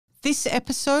This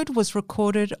episode was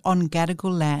recorded on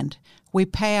Gadigal land. We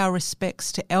pay our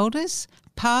respects to elders,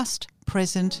 past,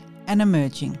 present and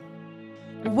emerging.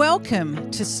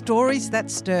 Welcome to Stories That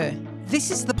Stir.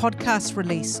 This is the podcast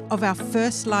release of our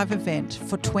first live event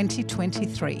for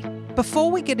 2023. Before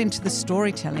we get into the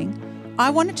storytelling, I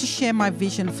wanted to share my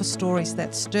vision for Stories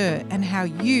That Stir and how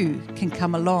you can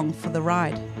come along for the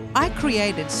ride. I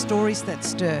created Stories That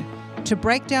Stir to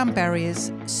break down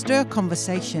barriers, stir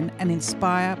conversation and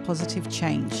inspire positive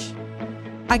change.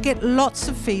 I get lots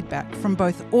of feedback from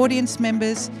both audience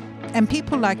members and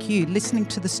people like you listening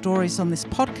to the stories on this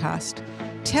podcast,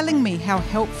 telling me how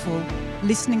helpful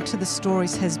listening to the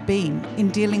stories has been in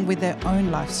dealing with their own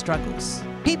life struggles.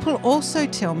 People also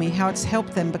tell me how it's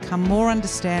helped them become more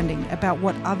understanding about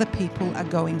what other people are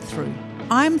going through.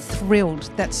 I'm thrilled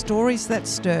that Stories That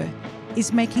Stir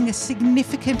is making a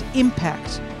significant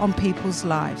impact on people's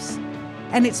lives.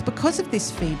 And it's because of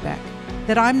this feedback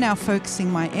that I'm now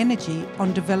focusing my energy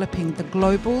on developing the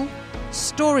global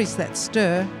Stories That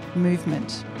Stir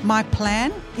movement. My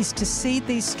plan is to seed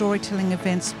these storytelling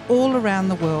events all around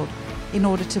the world in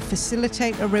order to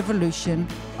facilitate a revolution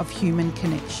of human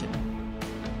connection.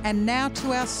 And now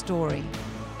to our story.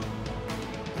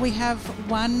 We have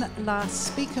one last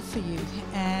speaker for you,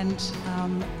 and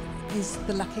he's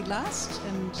the lucky last,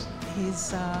 and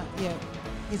he's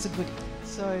a goodie.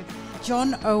 So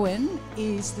Jon Owen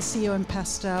is the CEO and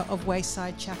pastor of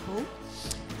Wayside Chapel,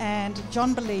 and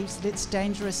Jon believes that it's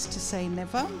dangerous to say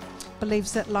never,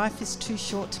 believes that life is too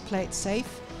short to play it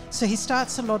safe. So he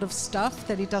starts a lot of stuff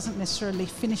that he doesn't necessarily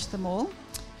finish them all,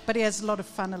 but he has a lot of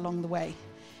fun along the way.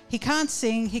 He can't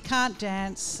sing, he can't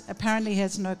dance, apparently he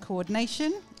has no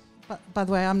coordination. But, by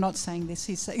the way, I'm not saying this,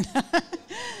 he's saying that.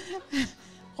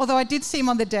 Although I did see him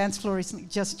on the dance floor recently,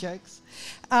 just jokes.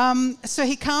 So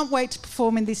he can't wait to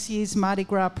perform in this year's Mardi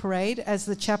Gras parade as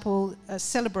the chapel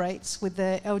celebrates with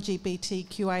the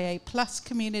LGBTQIA plus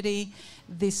community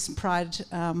this Pride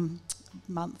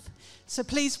month. So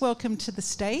please welcome to the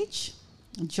stage,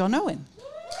 Jon Owen.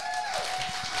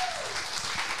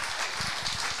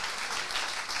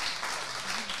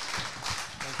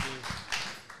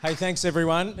 Hey, thanks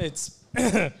everyone. It's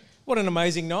what an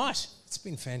amazing night. It's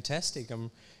been fantastic.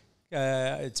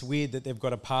 It's weird that they've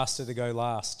got a pastor to go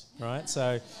last, right?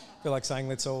 So I feel like saying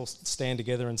let's all stand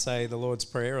together and say the Lord's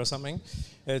Prayer or something.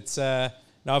 It's now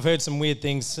I've heard some weird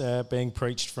things being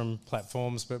preached from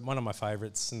platforms, but one of my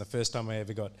favourites and the first time I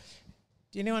ever got.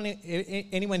 Do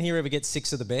anyone here ever get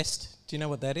 6 of the best? Do you know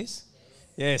what that is?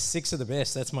 Yeah, 6 of the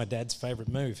best. That's my dad's favourite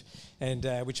move, and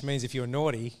which means if you're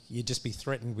naughty, you'd just be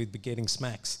threatened with getting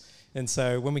smacks. And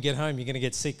so when we get home, you're going to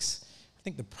get 6. I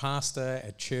think the pastor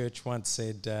at church once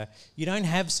said, "You don't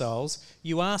have souls,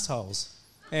 you assholes,"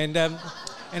 and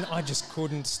I just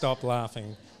couldn't stop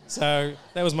laughing. So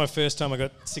that was my first time I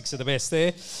got 6 of the best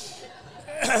there.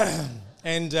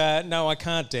 And no, I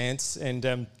can't dance,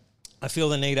 and I feel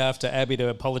the need after Abby to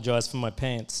apologise for my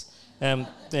pants.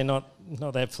 They're not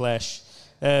that flash.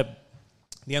 The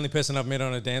only person I've met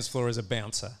on a dance floor is a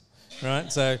bouncer,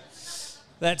 right? So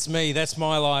that's me, that's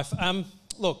my life.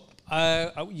 Look,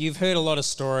 you've heard a lot of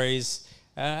stories,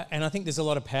 and I think there's a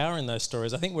lot of power in those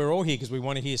stories. I think we're all here because we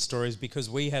want to hear stories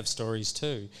because we have stories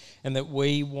too, and that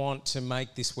we want to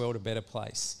make this world a better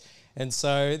place. And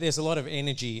so there's a lot of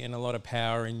energy and a lot of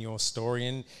power in your story,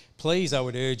 and please, I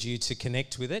would urge you to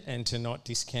connect with it and to not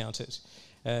discount it.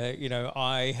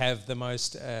 I have the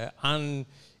most I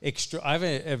have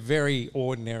a very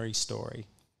ordinary story,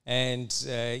 and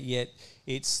yet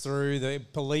it's through the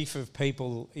belief of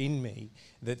people in me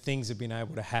that things have been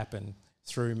able to happen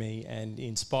through me, and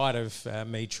in spite of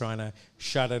me trying to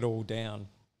shut it all down.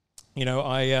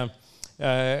 I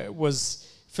was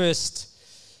first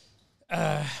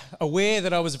aware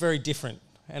that I was very different.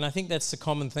 And I think that's the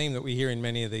common theme that we hear in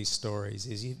many of these stories,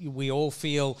 is we all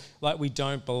feel like we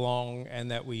don't belong and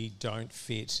that we don't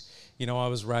fit. I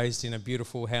was raised in a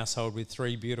beautiful household with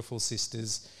 3 beautiful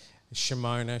sisters,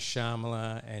 Shimona,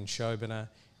 Shamala and Shobana,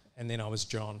 and then I was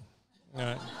John.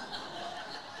 I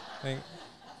think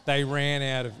they ran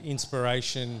out of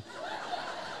inspiration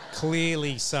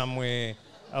clearly somewhere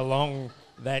along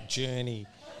that journey.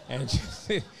 And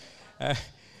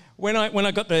When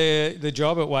I got the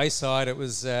job at Wayside, it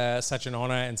was such an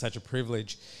honour and such a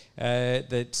privilege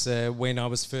that when I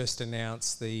was first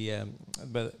announced,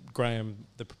 Graham,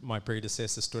 my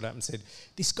predecessor, stood up and said,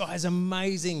 "This guy's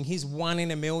amazing, he's 1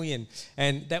 in a million."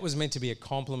 And that was meant to be a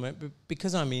compliment, but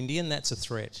because I'm Indian, that's a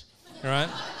threat, right?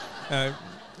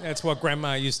 That's what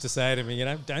Grandma used to say to me,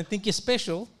 don't think you're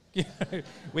special.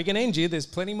 We can end you, there's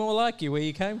plenty more like you where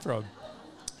you came from.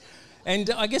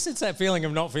 And I guess it's that feeling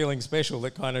of not feeling special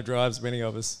that kind of drives many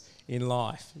of us in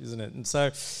life, isn't it? And so,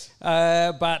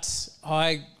 but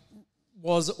I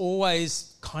was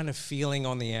always kind of feeling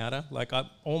on the outer. Like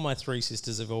all my three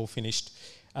sisters have all finished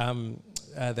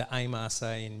the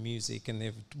A-Marseille in music,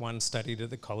 and one studied at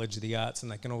the College of the Arts,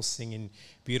 and they can all sing in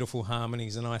beautiful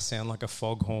harmonies, and I sound like a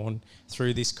foghorn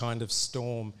through this kind of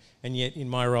storm. And yet in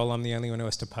my role, I'm the only one who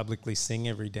has to publicly sing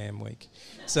every damn week.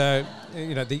 So,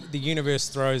 the universe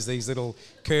throws these little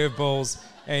curveballs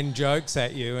and jokes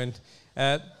at you. And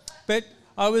but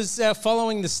I was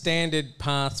following the standard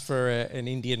path for an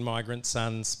Indian migrant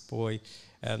son's boy.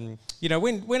 When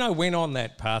I went on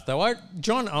that path, though,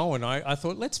 Jon Owen, I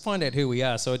thought, let's find out who we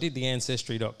are. So I did the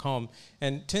ancestry.com,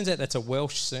 and it turns out that's a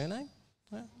Welsh surname.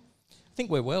 Well, I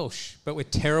think we're Welsh, but we're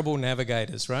terrible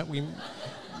navigators, right? We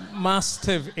must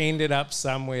have ended up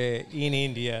somewhere in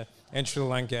India and Sri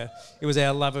Lanka. It was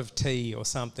our love of tea or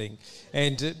something.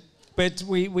 But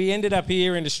we ended up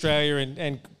here in Australia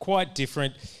and quite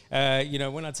different.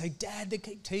 When I'd say, Dad, they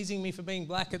keep teasing me for being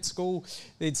black at school,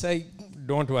 they'd say,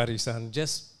 don't worry, son,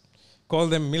 just call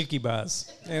them Milky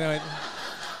Bars.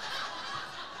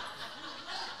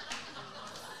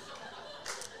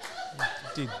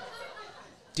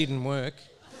 Didn't work.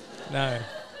 No.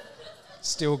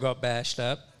 Still got bashed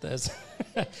up.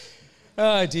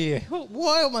 Oh, dear.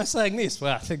 Why am I saying this?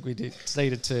 Well, I think we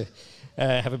needed to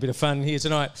have a bit of fun here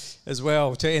tonight as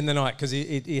well to end the night, because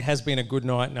it has been a good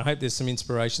night, and I hope there's some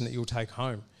inspiration that you'll take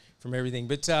home from everything.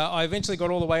 But I eventually got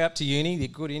all the way up to uni, the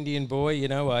good Indian boy.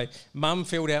 Mum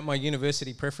filled out my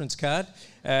university preference card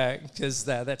because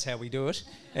that's how we do it.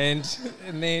 And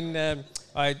then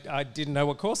I didn't know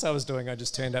what course I was doing. I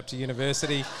just turned up to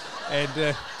university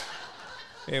and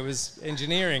it was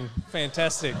engineering.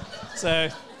 Fantastic. So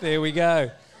there we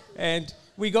go. And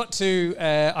I got to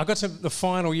the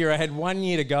final year. I had 1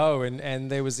 year to go,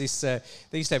 and there was this. They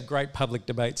used to have great public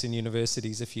debates in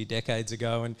universities a few decades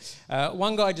ago, and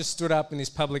one guy just stood up in this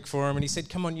public forum and he said,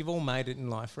 "Come on, you've all made it in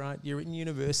life, right? You're in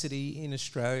university in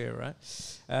Australia, right?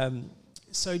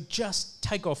 So just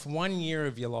take off 1 year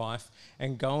of your life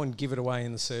and go and give it away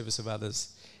in the service of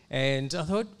others." And I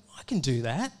thought, I can do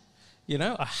that.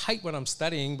 I hate what I'm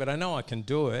studying, but I know I can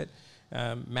do it.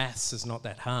 Maths is not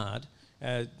that hard.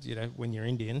 When you're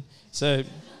Indian. So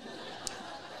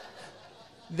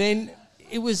then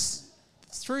it was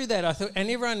through that I thought, and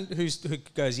everyone who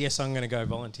goes, yes, I'm going to go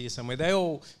volunteer somewhere, they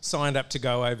all signed up to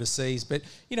go overseas. But,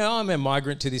 I'm a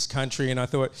migrant to this country, and I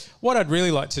thought what I'd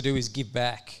really like to do is give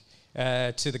back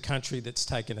to the country that's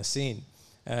taken us in.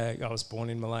 I was born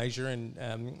in Malaysia,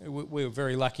 and we were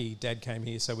very lucky. Dad came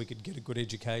here so we could get a good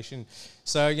education.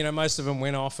 So, most of them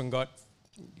went off and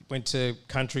went to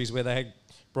countries where they had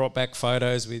brought back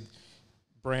photos with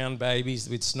brown babies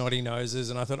with snotty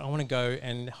noses, and I thought, I want to go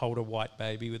and hold a white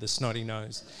baby with a snotty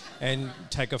nose and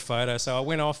take a photo. So I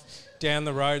went off down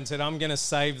the road and said, I'm going to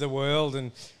save the world,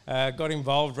 and got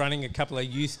involved running a couple of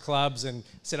youth clubs and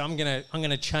said, I'm going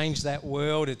to change that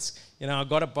world. It's, I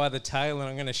got it by the tail, and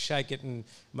I'm going to shake it and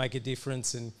make a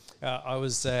difference. And I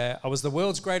was the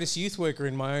world's greatest youth worker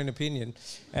in my own opinion,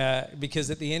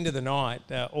 because at the end of the night,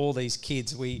 all these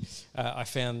kids, I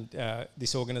found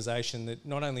this organisation that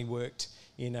not only worked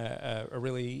in a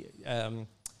really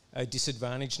a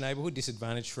disadvantaged neighbourhood,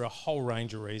 disadvantaged for a whole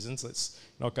range of reasons. Let's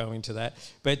not go into that.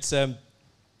 But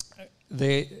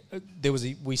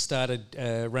we started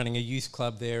running a youth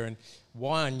club there, and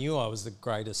why I knew I was the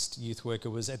greatest youth worker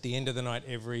was at the end of the night,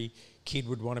 every kid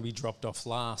would want to be dropped off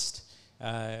last.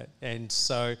 And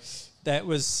so that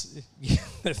was...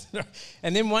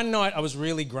 And then one night I was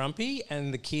really grumpy,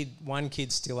 and one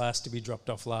kid still asked to be dropped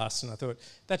off last, and I thought,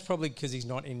 that's probably because he's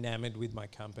not enamoured with my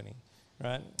company,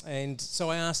 right? And so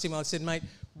I asked him, I said, mate,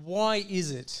 why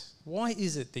is it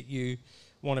that you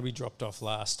want to be dropped off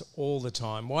last all the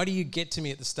time? Why do you get to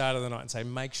me at the start of the night and say,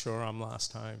 make sure I'm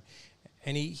last home?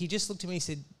 And he just looked at me and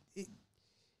said,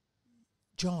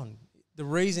 John, the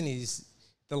reason is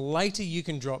the later you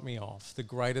can drop me off, the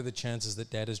greater the chances that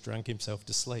Dad has drunk himself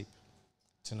to sleep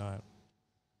tonight.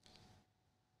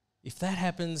 If that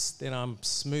happens, then I'm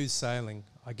smooth sailing.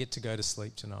 I get to go to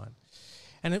sleep tonight.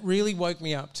 And it really woke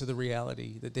me up to the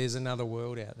reality that there's another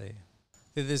world out there,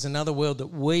 that there's another world that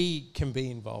we can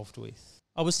be involved with.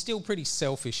 I was still pretty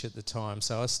selfish at the time,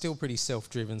 so I was still pretty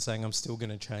self-driven, saying I'm still going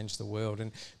to change the world,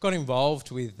 and got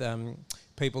involved with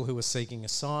people who were seeking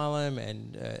asylum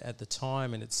and at the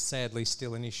time, and it's sadly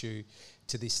still an issue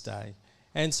to this day.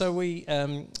 And so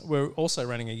we're also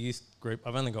running a youth group.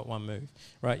 I've only got one move,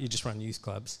 right? You just run youth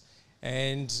clubs.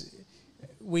 And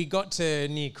we got to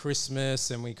near Christmas,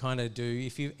 and we kind of do,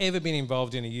 if you've ever been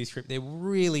involved in a youth group, they're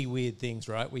really weird things,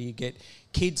 right? Where you get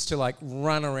kids to like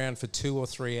run around for 2 or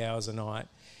 3 hours a night,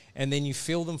 and then you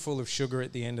fill them full of sugar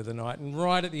at the end of the night, and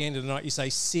right at the end of the night you say,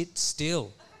 sit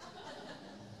still.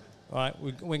 Right?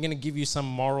 We're going to give you some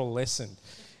moral lesson.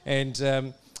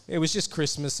 And it was just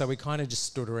Christmas, so we kind of just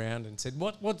stood around and said,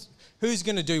 who's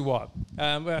going to do what?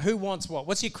 Who wants what?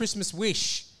 What's your Christmas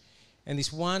wish? And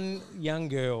this one young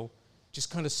girl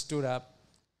just kind of stood up,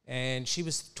 and she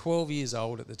was 12 years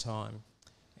old at the time,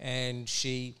 and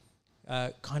she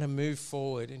kind of moved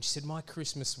forward and she said, my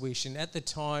Christmas wish. And at the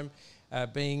time,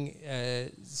 being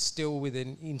still with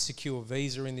an insecure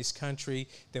visa in this country,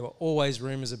 there were always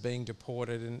rumours of being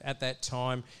deported, and at that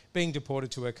time, being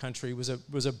deported to her country was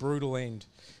a brutal end.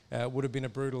 Would have been a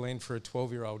brutal end for a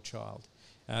 12-year-old child.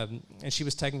 And she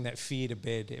was taking that fear to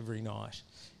bed every night.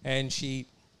 And she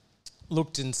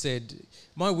looked and said,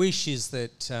 my wish is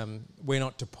that we're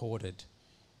not deported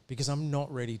because I'm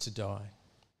not ready to die.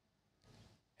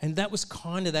 And that was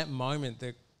kind of that moment,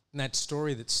 that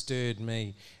story that stirred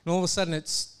me. And all of a sudden it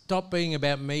stopped being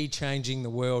about me changing the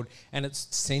world, and it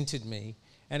centered me.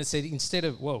 And it said, instead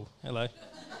of, whoa, hello.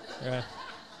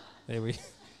 There we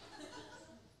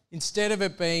Instead of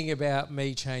it being about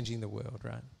me changing the world,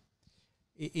 right?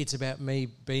 It's about me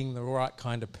being the right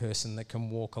kind of person that can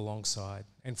walk alongside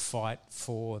and fight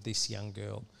for this young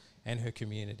girl and her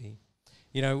community.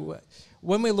 You know,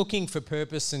 when we're looking for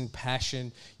purpose and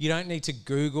passion, you don't need to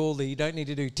Google, you don't need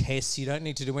to do tests, you don't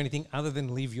need to do anything other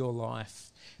than live your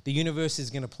life. The universe is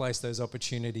going to place those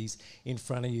opportunities in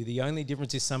front of you. The only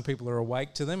difference is some people are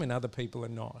awake to them and other people are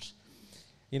not.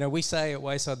 You know, we say at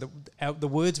Wayside that the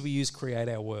words we use create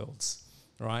our worlds.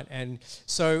 Right, and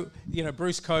so, you know,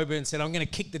 Bruce Cockburn said, I'm going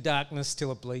to kick the darkness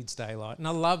till it bleeds daylight. And I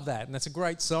love that, and that's a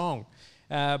great song.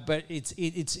 But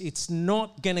it's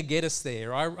not going to get us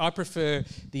there. I prefer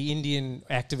the Indian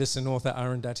activist and author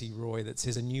Arundhati Roy that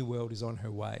says a new world is on her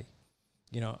way.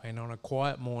 You know, and on a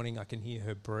quiet morning I can hear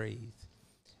her breathe.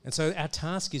 And so our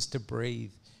task is to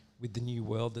breathe with the new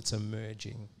world that's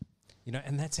emerging. You know,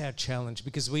 and that's our challenge,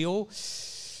 because we all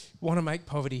want to make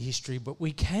poverty history, but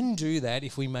we can do that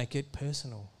if we make it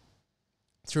personal.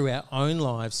 Through our own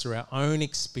lives, through our own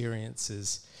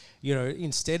experiences, you know,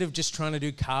 instead of just trying to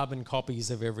do carbon copies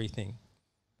of everything.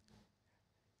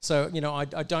 So, you know, I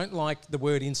don't like the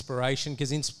word inspiration,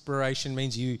 because inspiration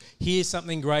means you hear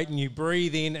something great and you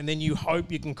breathe in and then you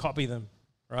hope you can copy them,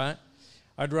 right?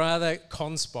 I'd rather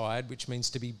conspired, which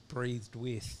means to be breathed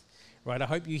with. Right, I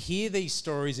hope you hear these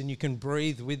stories and you can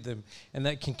breathe with them, and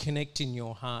that can connect in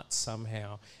your heart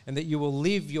somehow, and that you will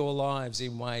live your lives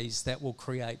in ways that will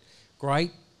create great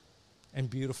and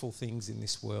beautiful things in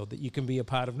this world that you can be a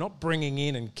part of, not bringing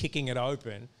in and kicking it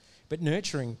open, but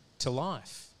nurturing to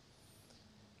life.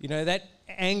 You know, that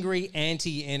angry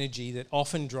anti-energy that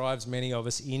often drives many of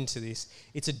us into this,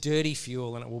 it's a dirty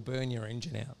fuel and it will burn your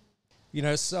engine out. You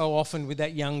know, so often with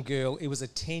that young girl, it was a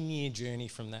 10-year journey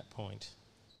from that point.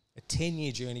 A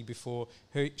 10-year journey before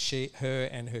her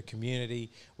and her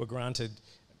community were granted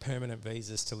permanent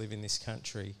visas to live in this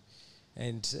country.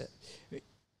 And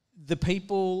the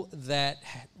people that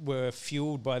were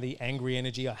fueled by the angry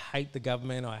energy, I hate the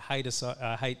government, I just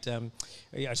want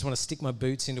to stick my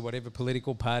boots into whatever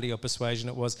political party or persuasion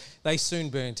it was, they soon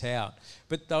burnt out.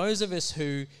 But those of us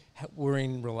who were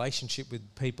in relationship with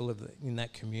people in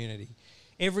that community,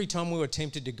 every time we were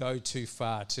tempted to go too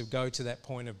far, to go to that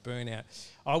point of burnout,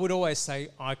 I would always say,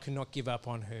 I cannot give up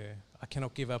on her. I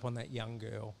cannot give up on that young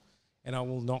girl. And I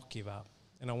will not give up.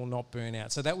 And I will not burn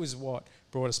out. So that was what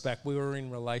brought us back. We were in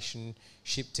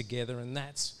relationship together, and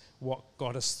that's what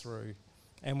got us through.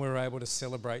 And we were able to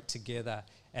celebrate together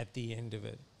at the end of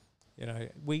it. You know,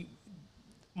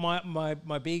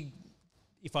 my big,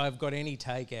 if I've got any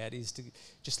takeout, is to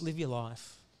just live your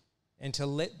life. And to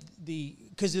let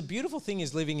because the beautiful thing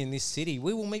is living in this city,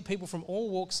 we will meet people from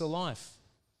all walks of life.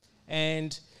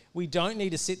 And we don't need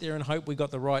to sit there and hope we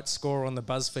got the right score on the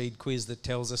BuzzFeed quiz that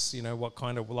tells us, you know, what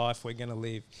kind of life we're going to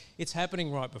live. It's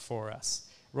happening right before us,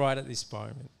 right at this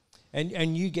moment.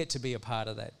 And you get to be a part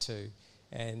of that too.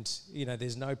 And, you know,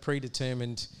 there's no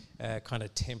predetermined kind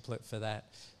of template for that.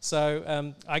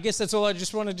 So I guess that's all I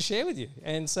just wanted to share with you.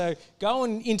 And so go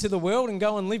into the world and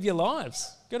go and live your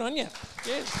lives. Good on you.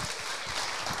 Yes.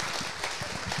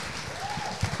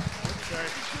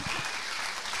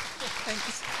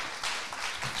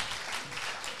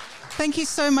 Thank you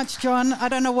so much, Jon. I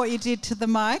don't know what you did to the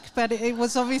mic, but it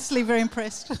was obviously very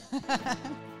impressed.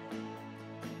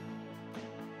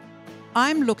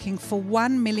 I'm looking for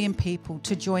 1 million people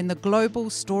to join the global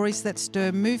Stories That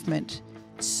Stir movement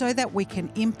so that we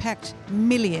can impact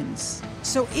millions.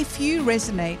 So if you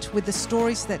resonate with the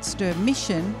Stories That Stir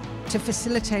mission to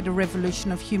facilitate a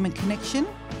revolution of human connection,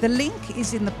 the link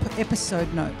is in the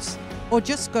episode notes, or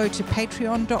just go to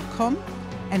patreon.com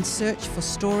and search for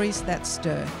stories that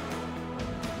stir.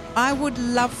 I would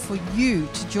love for you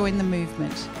to join the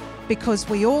movement, because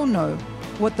we all know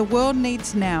what the world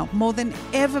needs now more than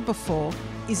ever before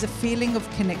is a feeling of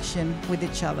connection with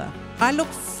each other. I look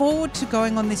forward to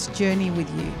going on this journey with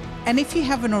you. And if you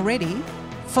haven't already,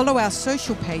 follow our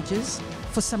social pages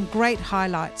for some great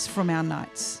highlights from our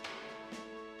nights.